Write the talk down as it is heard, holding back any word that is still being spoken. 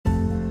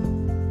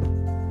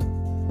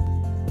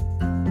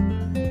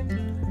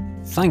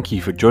Thank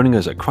you for joining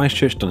us at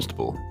Christchurch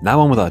Dunstable. Now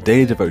on with our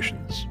daily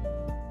devotions.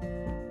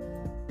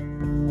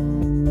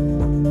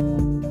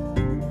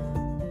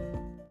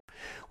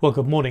 Well,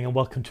 good morning and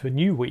welcome to a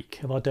new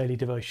week of our daily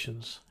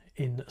devotions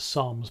in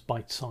Psalms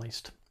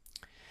Bite-Sized.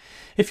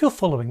 If you're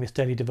following this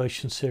daily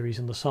devotion series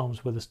in the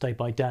Psalms with us day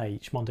by day,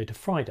 each Monday to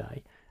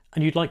Friday,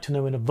 and you'd like to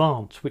know in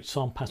advance which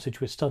psalm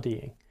passage we're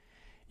studying,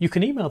 you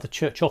can email the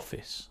church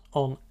office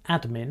on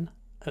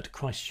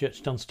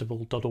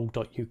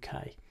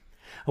admin@christchurchdunstable.org.uk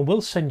and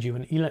we'll send you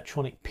an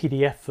electronic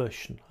PDF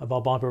version of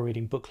our Bible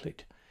reading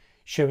booklet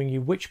showing you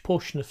which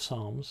portion of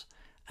Psalms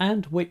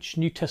and which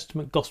New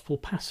Testament Gospel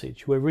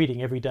passage we're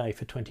reading every day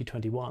for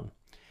 2021.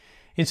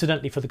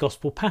 Incidentally, for the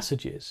Gospel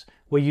passages,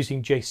 we're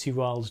using J.C.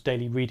 Ryle's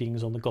daily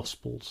readings on the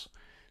Gospels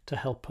to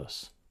help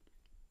us.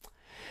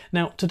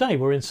 Now, today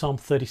we're in Psalm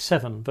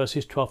 37,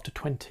 verses 12 to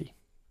 20.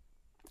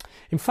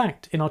 In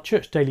fact, in our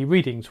church daily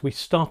readings, we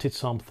started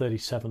Psalm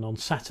 37 on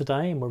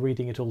Saturday and we're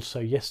reading it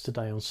also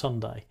yesterday on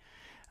Sunday.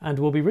 And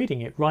we'll be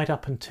reading it right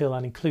up until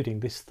and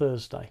including this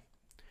Thursday.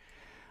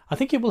 I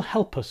think it will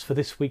help us for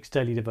this week's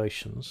daily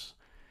devotions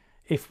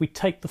if we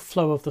take the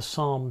flow of the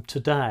psalm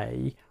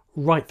today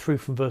right through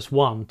from verse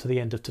 1 to the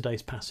end of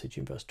today's passage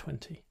in verse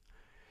 20.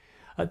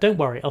 Don't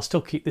worry, I'll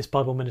still keep this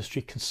Bible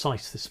ministry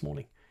concise this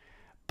morning,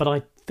 but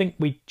I think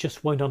we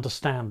just won't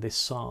understand this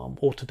psalm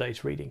or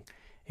today's reading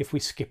if we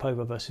skip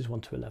over verses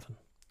 1 to 11.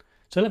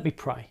 So let me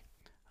pray,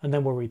 and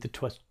then we'll read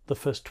the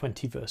first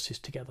 20 verses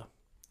together.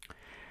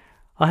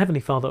 Our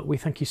Heavenly Father, we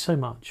thank you so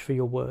much for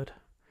your word.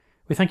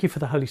 We thank you for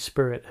the Holy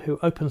Spirit who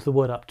opens the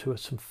word up to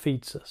us and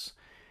feeds us.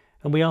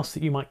 And we ask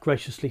that you might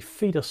graciously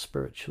feed us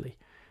spiritually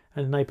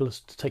and enable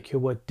us to take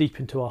your word deep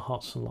into our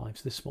hearts and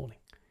lives this morning.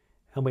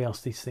 And we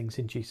ask these things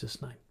in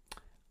Jesus' name.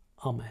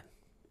 Amen.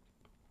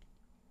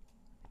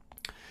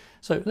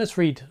 So let's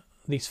read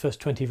these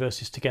first 20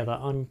 verses together.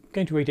 I'm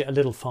going to read it a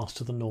little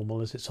faster than normal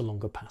as it's a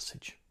longer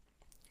passage.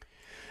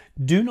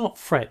 Do not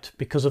fret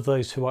because of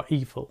those who are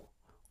evil,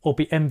 or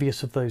be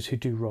envious of those who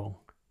do wrong.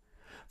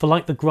 For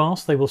like the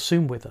grass they will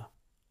soon wither,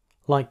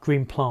 like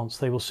green plants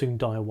they will soon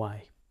die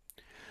away.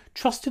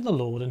 Trust in the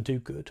Lord and do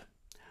good.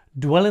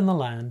 Dwell in the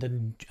land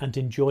and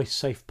enjoy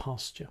safe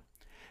pasture.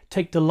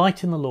 Take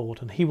delight in the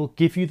Lord, and he will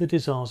give you the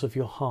desires of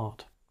your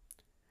heart.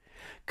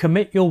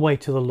 Commit your way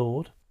to the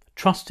Lord,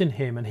 trust in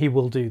him, and he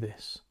will do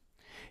this.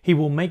 He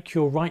will make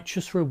your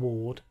righteous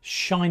reward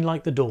shine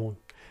like the dawn,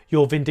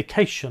 your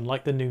vindication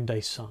like the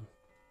noonday sun.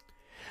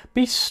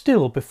 Be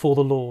still before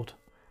the Lord,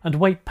 and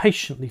wait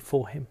patiently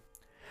for him.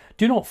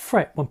 Do not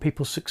fret when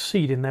people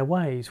succeed in their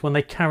ways, when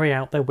they carry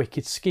out their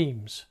wicked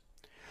schemes.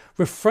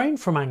 Refrain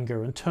from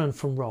anger and turn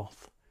from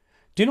wrath.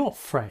 Do not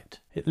fret,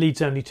 it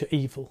leads only to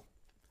evil.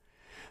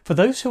 For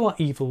those who are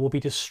evil will be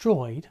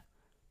destroyed,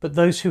 but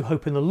those who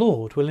hope in the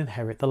Lord will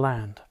inherit the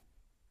land.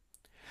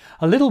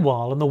 A little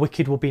while and the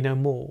wicked will be no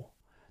more.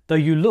 Though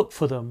you look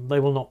for them,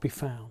 they will not be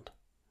found.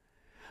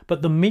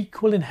 But the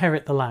meek will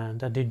inherit the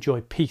land and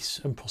enjoy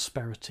peace and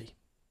prosperity.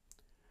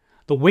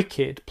 The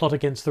wicked plot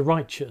against the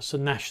righteous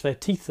and gnash their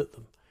teeth at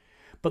them.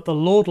 But the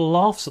Lord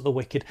laughs at the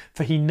wicked,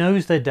 for he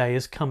knows their day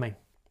is coming.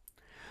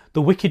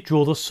 The wicked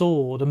draw the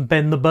sword and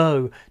bend the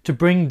bow to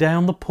bring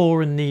down the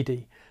poor and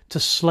needy, to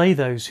slay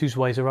those whose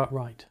ways are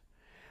upright.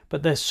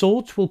 But their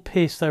swords will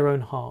pierce their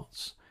own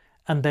hearts,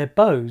 and their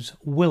bows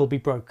will be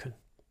broken.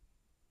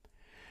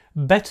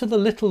 Better the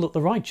little that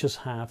the righteous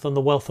have than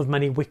the wealth of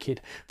many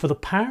wicked, for the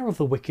power of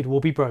the wicked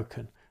will be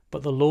broken,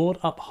 but the Lord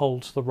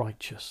upholds the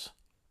righteous.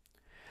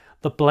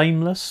 The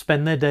blameless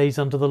spend their days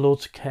under the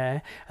Lord's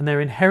care, and their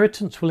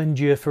inheritance will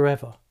endure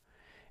forever.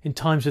 In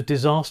times of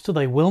disaster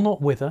they will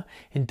not wither,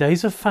 in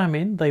days of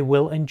famine they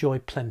will enjoy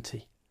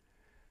plenty.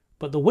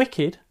 But the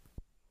wicked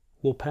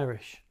will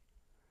perish.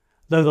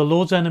 Though the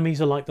Lord's enemies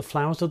are like the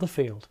flowers of the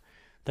field,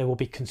 they will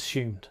be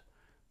consumed.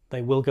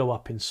 They will go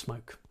up in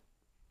smoke.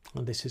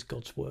 And this is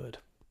God's word.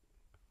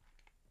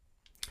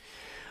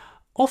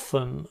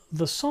 Often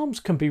the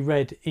Psalms can be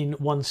read in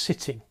one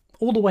sitting,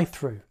 all the way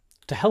through,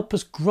 to help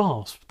us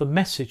grasp the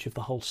message of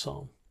the whole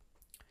psalm.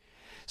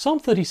 Psalm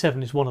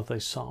 37 is one of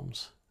those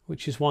psalms,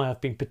 which is why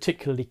I've been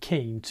particularly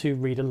keen to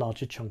read a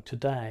larger chunk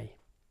today.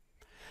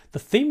 The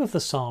theme of the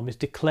psalm is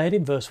declared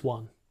in verse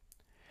 1.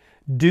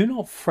 Do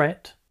not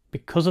fret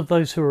because of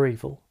those who are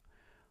evil,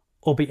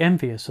 or be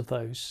envious of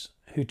those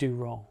who do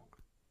wrong.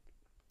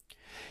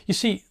 You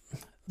see,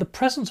 the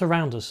presence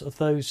around us of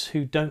those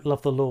who don't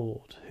love the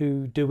Lord,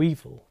 who do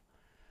evil,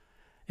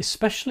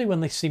 especially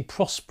when they seem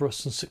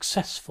prosperous and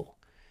successful,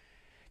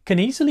 can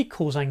easily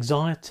cause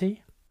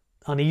anxiety,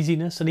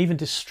 uneasiness, and even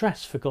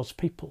distress for God's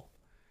people.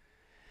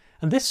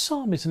 And this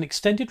psalm is an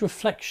extended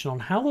reflection on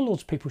how the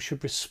Lord's people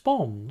should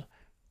respond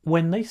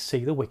when they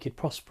see the wicked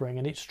prospering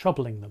and it's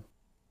troubling them.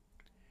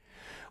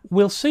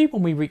 We'll see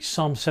when we reach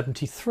Psalm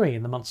 73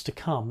 in the months to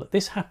come that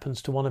this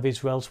happens to one of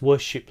Israel's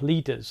worship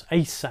leaders,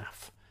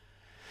 Asaph.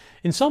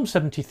 In Psalm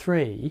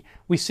 73,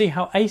 we see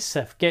how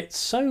Asaph gets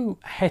so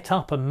het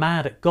up and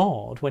mad at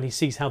God when he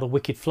sees how the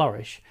wicked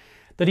flourish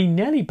that he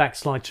nearly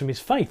backslides from his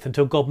faith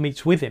until God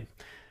meets with him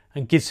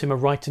and gives him a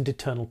right and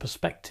eternal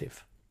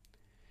perspective.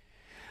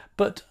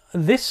 But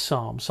this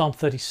psalm, Psalm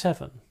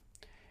 37,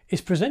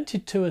 is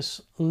presented to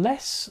us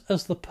less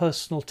as the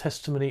personal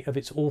testimony of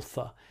its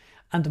author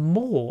and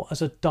more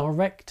as a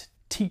direct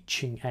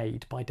teaching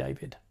aid by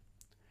David.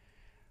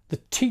 The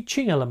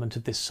teaching element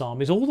of this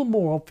psalm is all the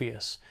more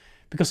obvious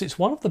because it's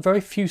one of the very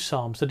few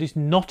psalms that is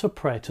not a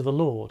prayer to the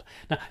Lord.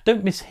 Now,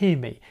 don't mishear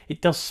me, it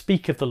does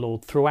speak of the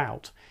Lord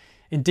throughout.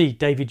 Indeed,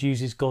 David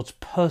uses God's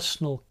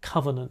personal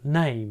covenant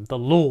name, the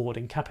Lord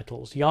in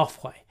capitals,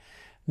 Yahweh,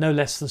 no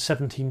less than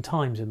 17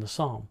 times in the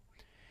psalm.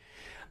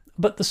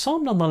 But the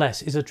psalm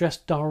nonetheless is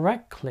addressed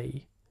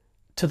directly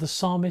to the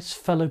psalmist's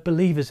fellow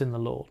believers in the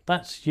Lord.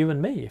 That's you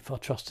and me if our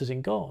trust is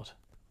in God.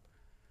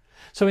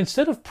 So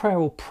instead of prayer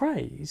or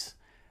praise,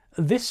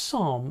 this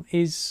psalm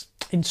is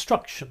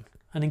instruction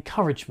and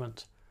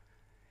encouragement.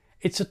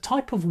 It's a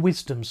type of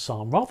wisdom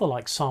psalm, rather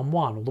like Psalm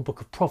 1 or the book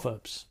of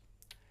Proverbs.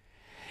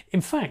 In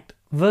fact,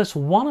 verse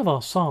 1 of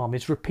our psalm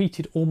is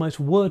repeated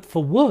almost word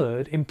for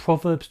word in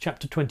Proverbs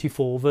chapter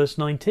 24, verse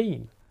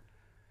 19.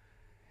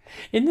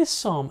 In this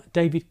psalm,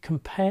 David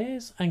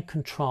compares and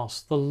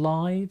contrasts the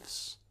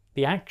lives,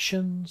 the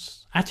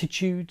actions,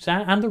 attitudes,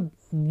 and the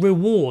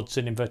rewards,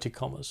 in inverted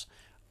commas,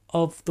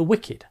 of the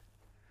wicked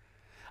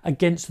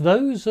against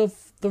those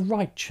of the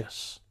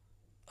righteous,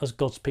 as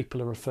God's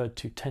people are referred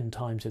to 10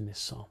 times in this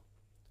psalm.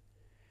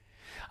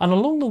 And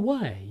along the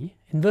way,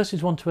 in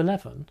verses 1 to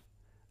 11,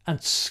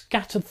 and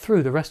scattered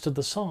through the rest of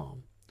the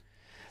psalm,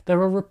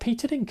 there are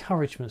repeated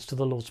encouragements to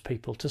the Lord's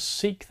people to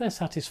seek their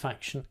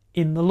satisfaction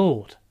in the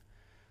Lord,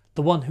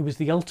 the one who is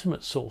the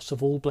ultimate source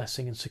of all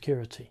blessing and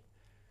security.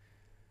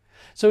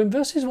 So in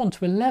verses 1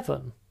 to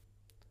 11,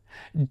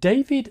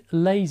 David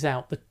lays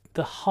out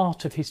the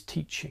heart of his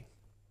teaching.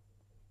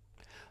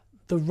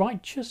 The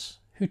righteous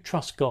who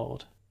trust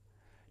God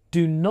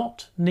do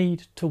not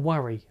need to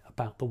worry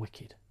about the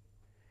wicked,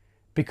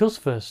 because,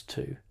 verse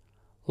 2,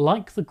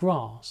 like the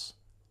grass,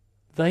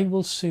 they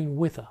will soon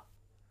wither.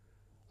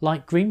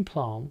 Like green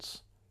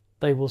plants,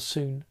 they will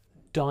soon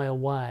die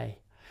away.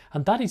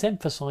 And that is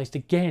emphasised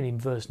again in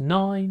verse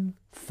 9,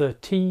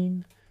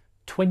 13,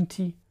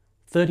 20,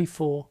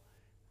 34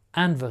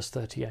 and verse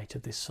 38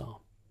 of this psalm.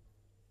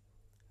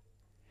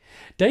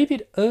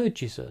 David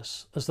urges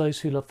us, as those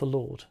who love the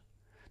Lord,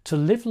 to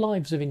live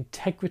lives of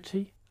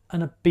integrity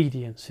and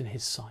obedience in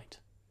his sight,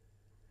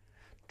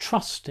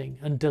 trusting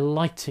and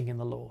delighting in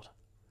the Lord,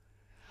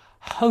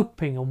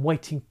 hoping and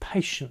waiting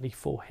patiently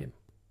for him,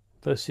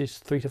 verses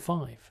 3 to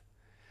 5,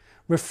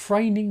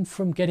 refraining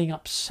from getting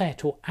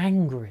upset or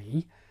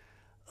angry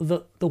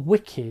that the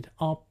wicked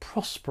are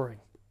prospering,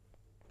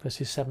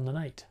 verses 7 and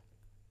 8.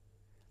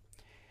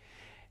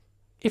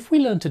 If we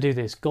learn to do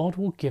this, God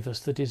will give us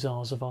the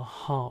desires of our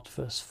heart,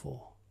 verse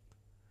 4.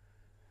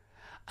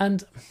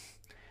 And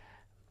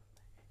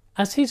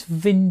as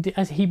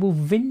he will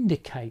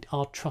vindicate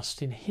our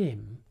trust in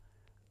him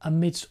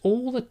amidst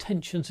all the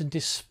tensions and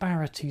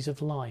disparities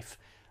of life,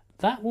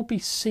 that will be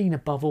seen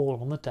above all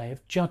on the day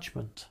of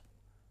judgment.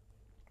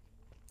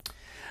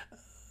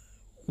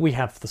 We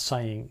have the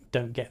saying,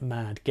 don't get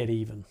mad, get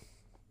even.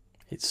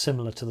 It's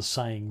similar to the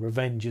saying,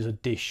 revenge is a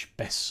dish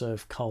best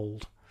served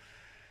cold.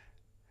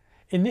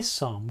 In this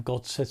psalm,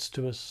 God says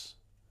to us,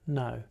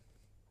 no.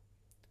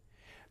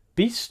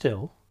 Be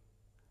still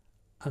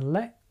and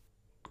let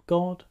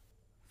God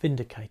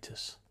vindicate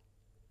us,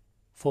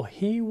 for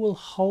he will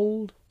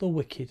hold the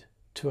wicked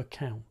to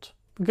account.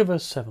 Look at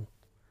verse 7.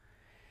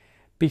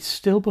 Be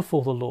still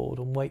before the Lord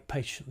and wait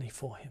patiently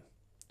for him.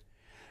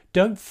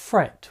 Don't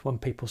fret when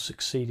people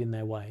succeed in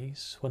their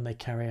ways, when they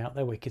carry out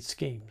their wicked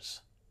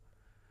schemes.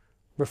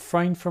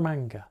 Refrain from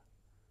anger.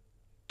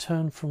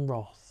 Turn from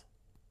wrath.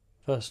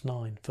 Verse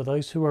 9. For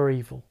those who are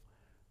evil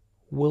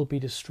will be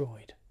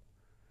destroyed,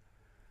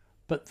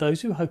 but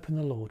those who hope in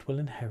the Lord will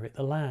inherit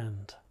the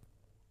land.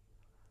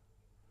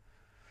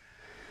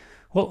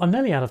 Well, I'm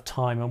nearly out of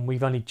time and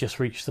we've only just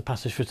reached the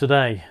passage for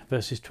today,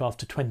 verses 12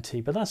 to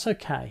 20, but that's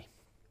okay.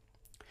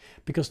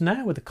 Because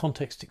now with the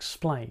context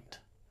explained,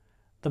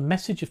 the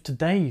message of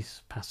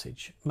today's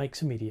passage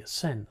makes immediate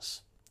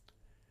sense.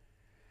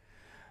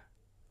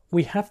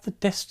 We have the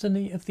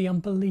destiny of the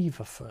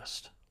unbeliever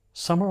first,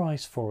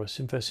 summarised for us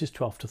in verses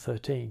 12 to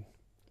 13.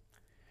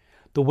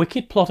 The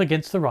wicked plot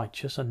against the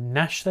righteous and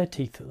gnash their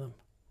teeth at them,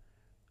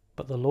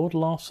 but the Lord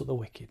laughs at the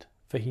wicked,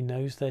 for he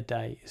knows their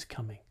day is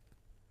coming.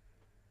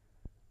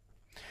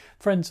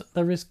 Friends,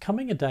 there is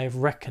coming a day of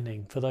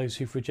reckoning for those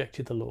who've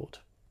rejected the Lord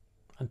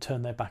and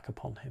turned their back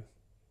upon him.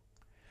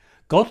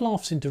 God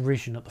laughs in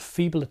derision at the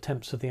feeble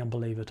attempts of the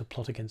unbeliever to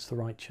plot against the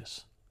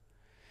righteous.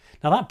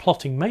 Now that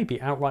plotting may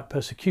be outright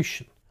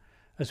persecution,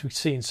 as we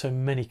see in so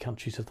many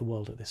countries of the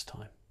world at this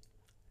time.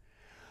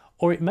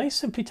 Or it may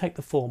simply take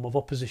the form of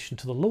opposition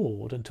to the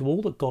Lord and to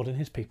all that God and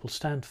his people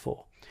stand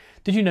for.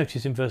 Did you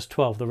notice in verse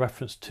 12 the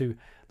reference to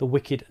the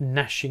wicked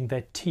gnashing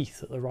their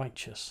teeth at the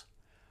righteous?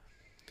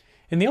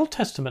 In the Old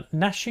Testament,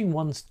 gnashing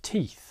one's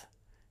teeth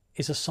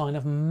is a sign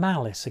of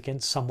malice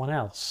against someone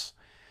else.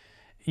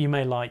 You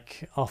may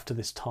like after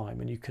this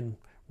time, and you can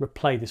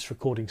replay this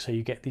recording so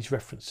you get these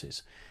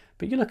references.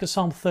 But you look at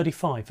Psalm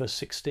 35 verse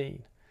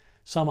 16.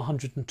 Psalm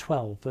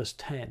 112 verse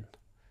 10,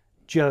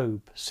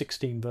 Job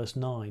 16 verse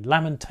 9,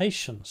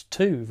 Lamentations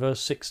 2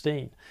 verse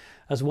 16,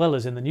 as well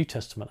as in the New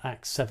Testament,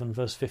 Acts 7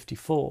 verse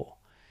 54.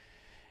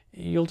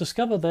 You'll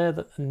discover there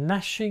that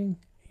gnashing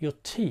your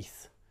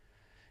teeth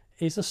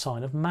is a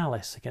sign of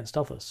malice against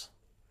others.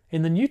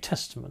 In the New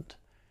Testament,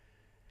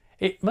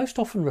 it most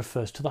often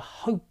refers to the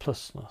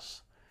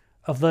hopelessness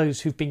of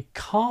those who've been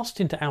cast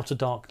into outer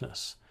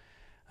darkness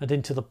and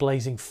into the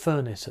blazing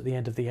furnace at the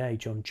end of the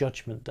age on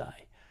Judgment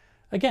Day.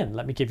 Again,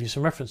 let me give you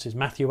some references.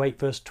 Matthew 8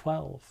 verse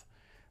 12,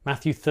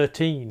 Matthew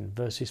 13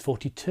 verses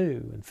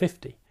 42 and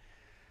 50,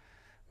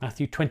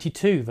 Matthew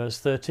 22 verse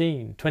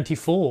 13,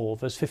 24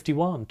 verse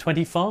 51,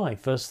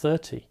 25 verse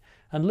 30,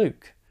 and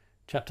Luke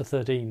chapter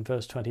 13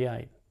 verse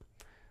 28.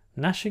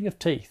 Gnashing of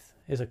teeth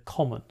is a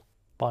common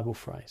Bible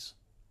phrase.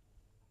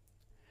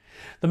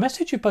 The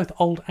message of both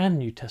Old and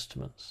New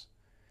Testaments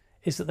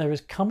is that there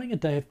is coming a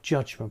day of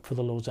judgment for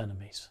the Lord's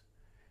enemies,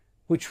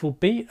 which will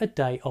be a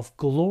day of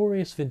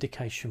glorious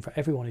vindication for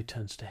everyone who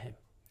turns to him.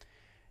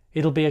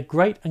 It'll be a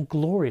great and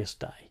glorious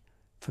day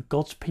for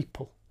God's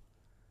people,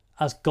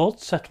 as God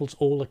settles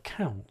all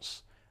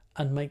accounts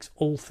and makes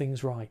all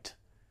things right.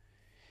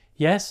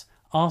 Yes,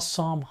 our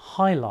psalm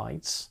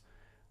highlights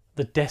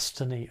the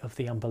destiny of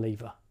the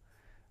unbeliever,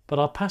 but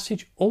our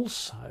passage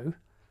also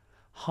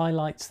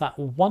highlights that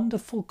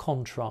wonderful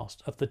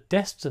contrast of the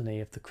destiny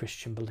of the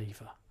Christian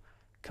believer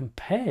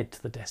compared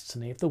to the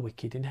destiny of the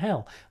wicked in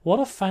hell. What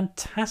a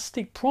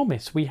fantastic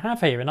promise we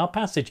have here in our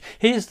passage.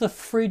 Here's the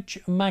fridge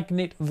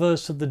magnet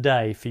verse of the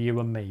day for you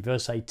and me,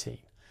 verse 18.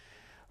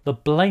 The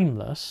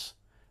blameless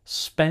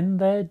spend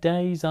their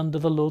days under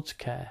the Lord's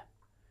care,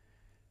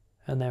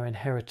 and their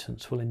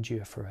inheritance will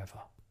endure forever.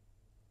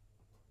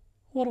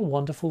 What a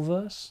wonderful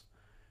verse.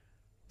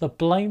 The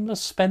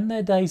blameless spend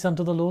their days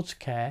under the Lord's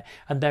care,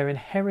 and their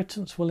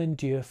inheritance will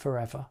endure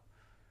forever.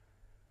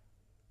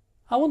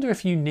 I wonder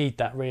if you need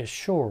that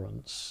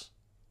reassurance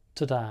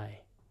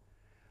today.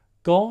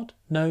 God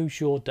knows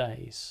your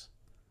days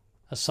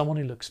as someone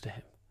who looks to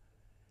him.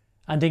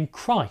 And in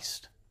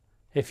Christ,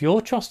 if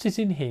your trust is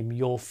in him,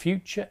 your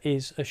future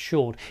is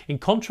assured. In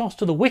contrast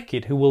to the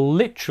wicked, who will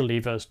literally,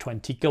 verse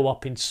 20, go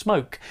up in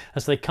smoke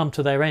as they come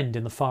to their end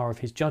in the fire of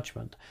his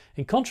judgment.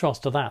 In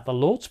contrast to that, the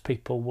Lord's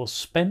people will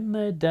spend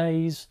their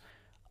days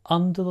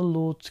under the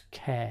Lord's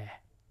care.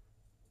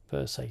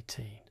 Verse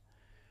 18.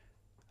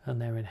 And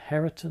their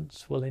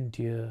inheritance will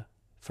endure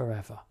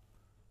forever.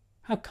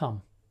 How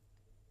come?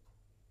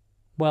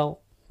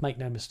 Well, make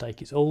no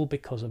mistake, it's all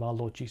because of our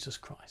Lord Jesus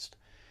Christ,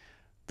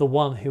 the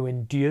one who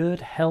endured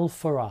hell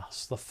for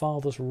us, the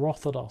Father's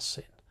wrath at our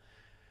sin,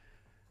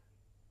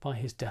 by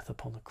his death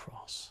upon the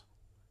cross.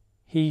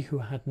 He who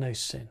had no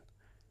sin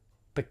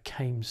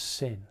became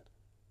sin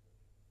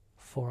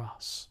for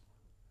us.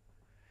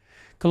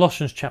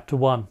 Colossians chapter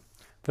 1,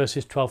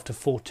 verses 12 to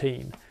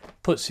 14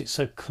 puts it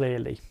so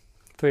clearly.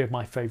 Three of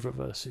my favourite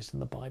verses in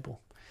the Bible.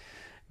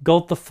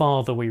 God the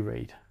Father, we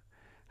read,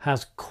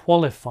 has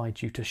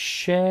qualified you to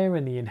share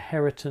in the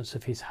inheritance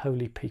of his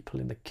holy people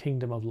in the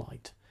kingdom of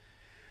light.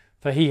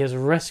 For he has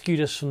rescued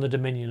us from the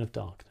dominion of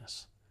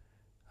darkness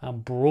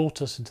and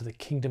brought us into the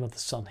kingdom of the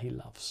Son he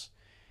loves,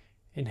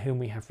 in whom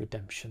we have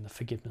redemption, the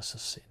forgiveness of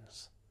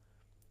sins.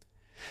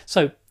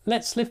 So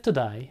let's live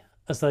today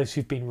as those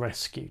who've been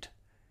rescued.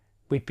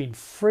 We've been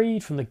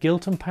freed from the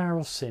guilt and power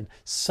of sin,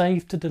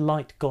 saved to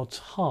delight God's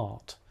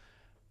heart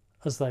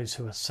as those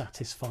who are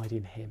satisfied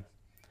in him.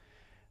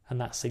 And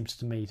that seems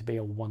to me to be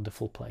a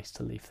wonderful place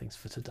to leave things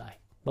for today.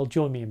 Well,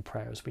 join me in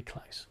prayer as we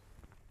close.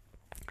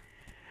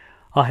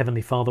 Our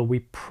Heavenly Father, we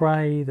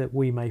pray that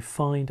we may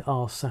find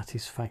our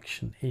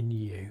satisfaction in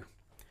you.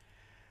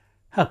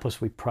 Help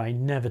us, we pray,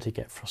 never to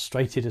get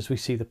frustrated as we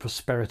see the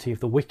prosperity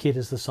of the wicked,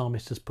 as the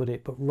psalmist has put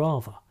it, but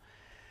rather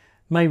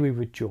may we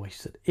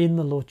rejoice that in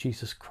the Lord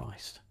Jesus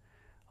Christ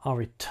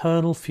our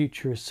eternal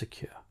future is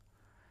secure.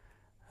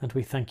 And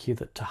we thank you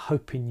that to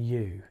hope in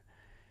you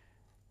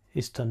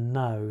is to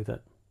know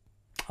that,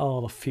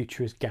 the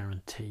future is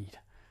guaranteed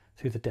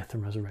through the death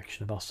and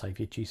resurrection of our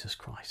Saviour Jesus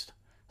Christ.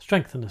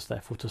 Strengthen us,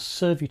 therefore, to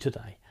serve you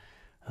today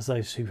as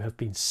those who have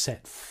been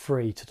set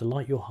free to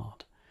delight your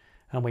heart.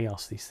 And we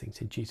ask these things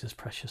in Jesus'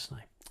 precious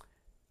name.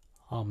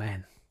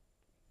 Amen.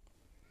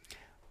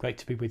 Great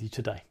to be with you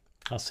today.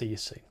 I'll see you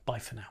soon. Bye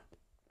for now.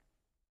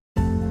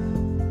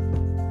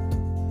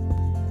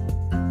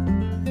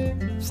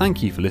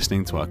 Thank you for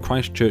listening to our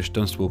Christ Church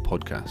Dunstable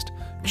podcast.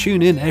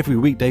 Tune in every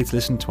weekday to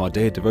listen to our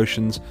daily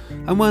devotions,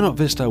 and why not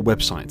visit our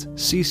website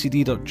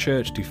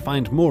ccd.church to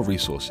find more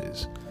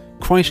resources.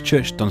 Christ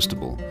Church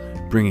Dunstable,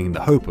 bringing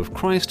the hope of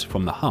Christ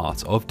from the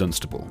heart of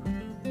Dunstable.